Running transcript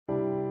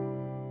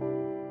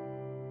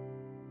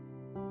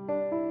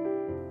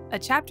A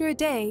chapter a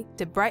day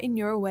to brighten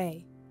your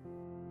way.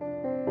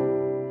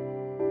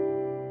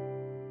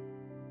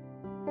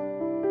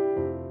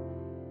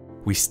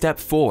 We step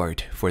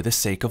forward for the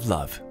sake of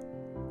love.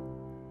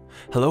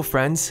 Hello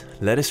friends,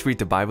 let us read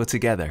the Bible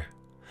together.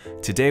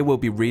 Today we'll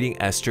be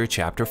reading Esther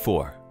Chapter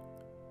 4.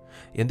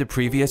 In the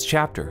previous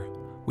chapter,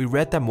 we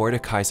read that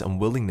Mordecai's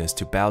unwillingness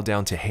to bow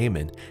down to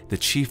Haman, the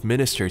chief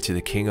minister to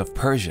the king of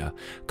Persia,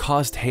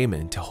 caused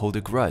Haman to hold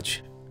a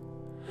grudge.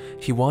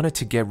 He wanted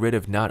to get rid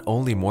of not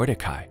only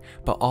Mordecai,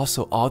 but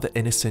also all the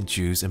innocent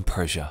Jews in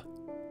Persia.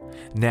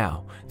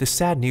 Now, the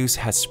sad news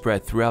had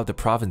spread throughout the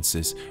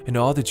provinces, and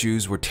all the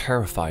Jews were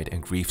terrified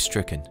and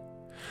grief-stricken.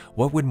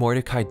 What would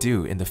Mordecai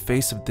do in the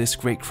face of this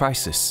great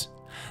crisis?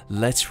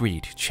 Let's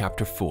read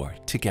chapter 4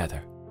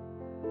 together.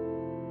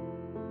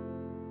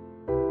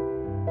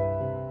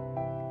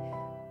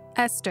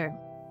 Esther,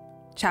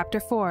 Chapter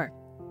 4.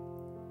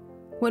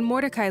 When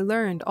Mordecai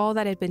learned all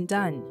that had been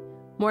done,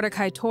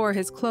 Mordecai tore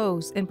his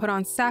clothes and put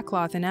on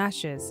sackcloth and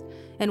ashes,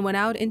 and went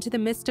out into the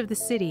midst of the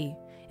city,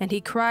 and he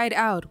cried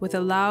out with a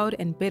loud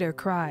and bitter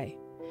cry.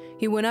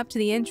 He went up to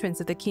the entrance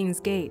of the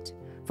king's gate,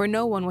 for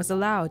no one was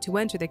allowed to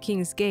enter the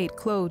king's gate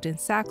clothed in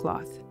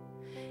sackcloth.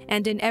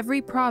 And in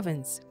every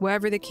province,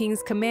 wherever the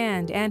king's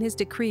command and his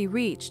decree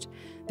reached,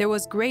 there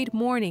was great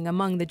mourning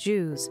among the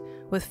Jews,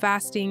 with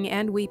fasting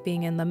and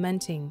weeping and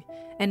lamenting,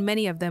 and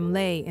many of them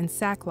lay in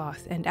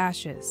sackcloth and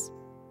ashes.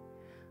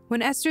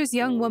 When Esther's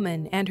young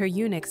woman and her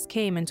eunuchs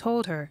came and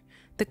told her,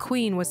 the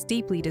queen was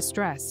deeply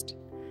distressed.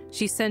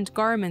 She sent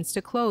garments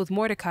to clothe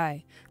Mordecai,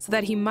 so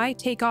that he might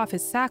take off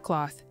his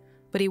sackcloth,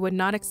 but he would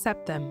not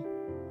accept them.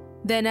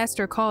 Then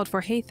Esther called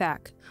for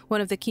Hathach, one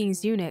of the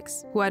king's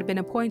eunuchs, who had been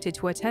appointed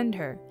to attend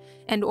her,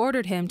 and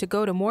ordered him to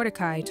go to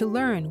Mordecai to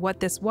learn what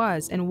this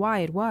was and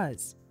why it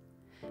was.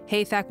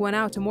 Hathach went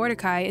out to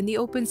Mordecai in the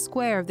open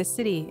square of the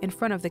city in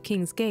front of the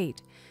king's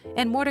gate,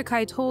 and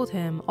Mordecai told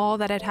him all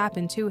that had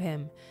happened to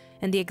him,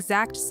 and the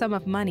exact sum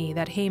of money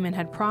that Haman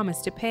had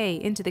promised to pay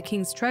into the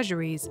king's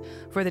treasuries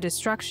for the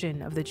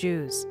destruction of the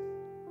Jews.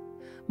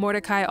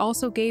 Mordecai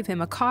also gave him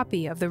a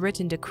copy of the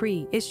written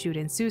decree issued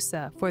in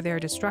Susa for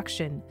their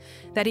destruction,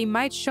 that he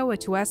might show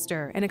it to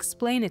Esther and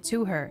explain it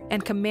to her,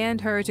 and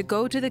command her to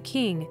go to the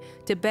king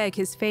to beg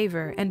his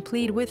favor and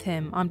plead with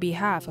him on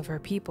behalf of her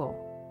people.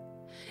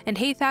 And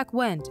Hathach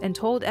went and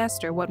told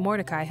Esther what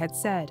Mordecai had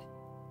said.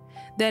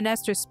 Then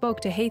Esther spoke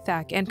to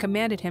Hathach and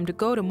commanded him to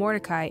go to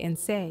Mordecai and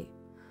say,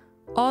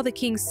 "All the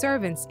king's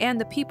servants and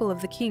the people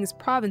of the king's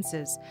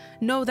provinces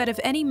know that if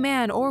any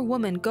man or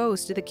woman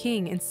goes to the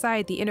king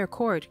inside the inner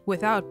court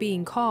without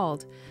being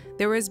called,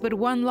 there is but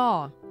one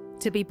law,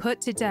 to be put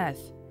to death,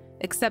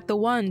 except the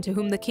one to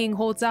whom the king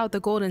holds out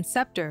the golden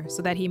scepter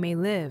so that he may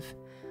live.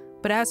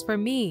 But as for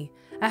me,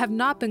 I have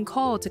not been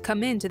called to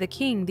come in to the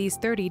king these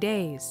 30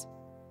 days.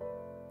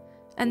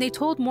 And they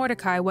told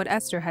Mordecai what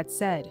Esther had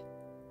said.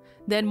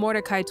 Then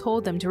Mordecai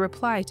told them to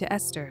reply to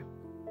Esther,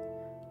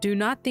 "Do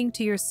not think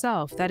to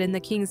yourself that in the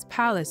king's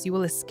palace you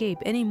will escape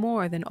any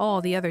more than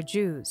all the other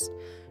Jews.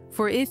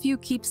 For if you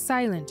keep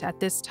silent at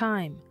this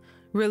time,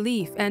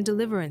 relief and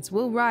deliverance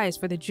will rise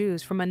for the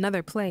Jews from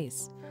another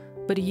place,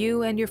 but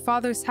you and your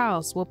father's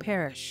house will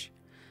perish.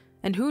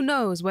 And who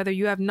knows whether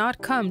you have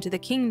not come to the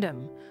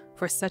kingdom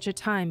for such a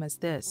time as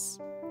this?"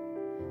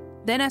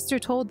 Then Esther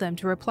told them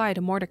to reply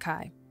to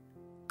Mordecai,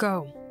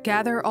 "Go,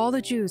 gather all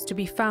the Jews to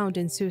be found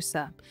in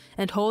Susa,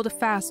 and hold a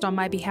fast on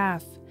my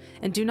behalf,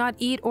 and do not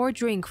eat or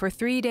drink for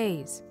 3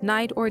 days,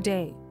 night or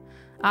day.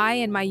 I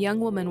and my young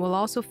woman will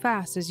also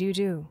fast as you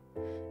do.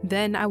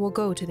 Then I will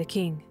go to the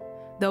king,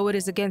 though it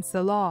is against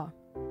the law,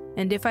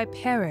 and if I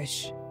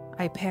perish,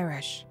 I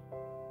perish."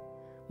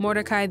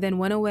 Mordecai then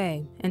went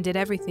away and did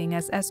everything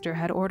as Esther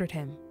had ordered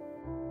him.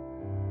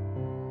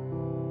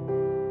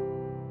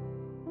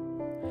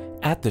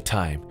 At the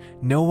time,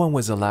 no one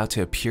was allowed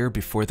to appear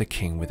before the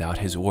king without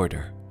his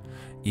order.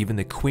 Even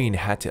the queen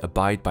had to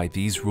abide by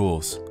these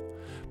rules.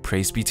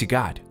 Praise be to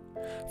God,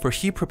 for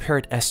he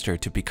prepared Esther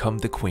to become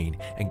the queen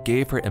and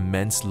gave her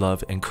immense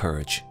love and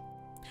courage.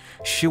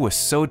 She was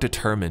so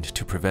determined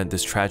to prevent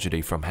this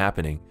tragedy from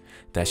happening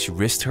that she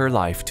risked her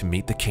life to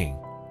meet the king.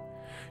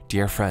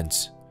 Dear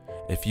friends,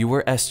 if you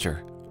were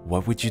Esther,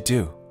 what would you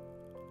do?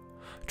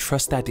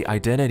 Trust that the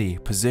identity,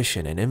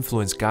 position, and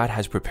influence God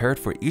has prepared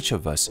for each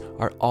of us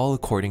are all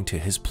according to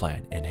His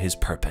plan and His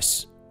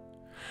purpose.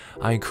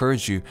 I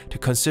encourage you to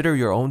consider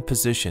your own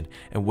position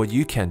and what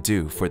you can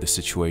do for the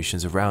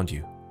situations around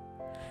you.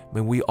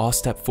 May we all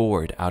step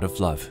forward out of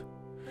love.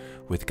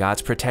 With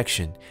God's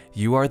protection,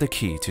 you are the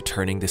key to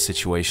turning the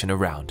situation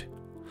around.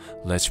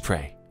 Let's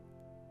pray.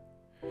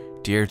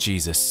 Dear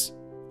Jesus,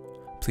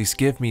 please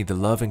give me the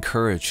love and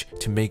courage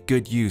to make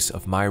good use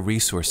of my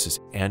resources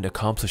and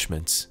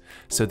accomplishments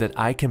so that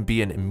I can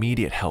be an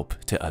immediate help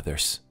to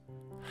others.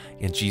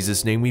 In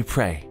Jesus' name we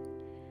pray.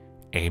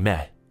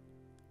 Amen.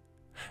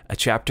 A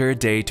chapter a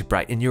day to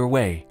brighten your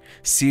way.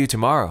 See you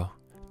tomorrow.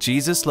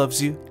 Jesus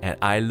loves you and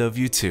I love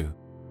you too.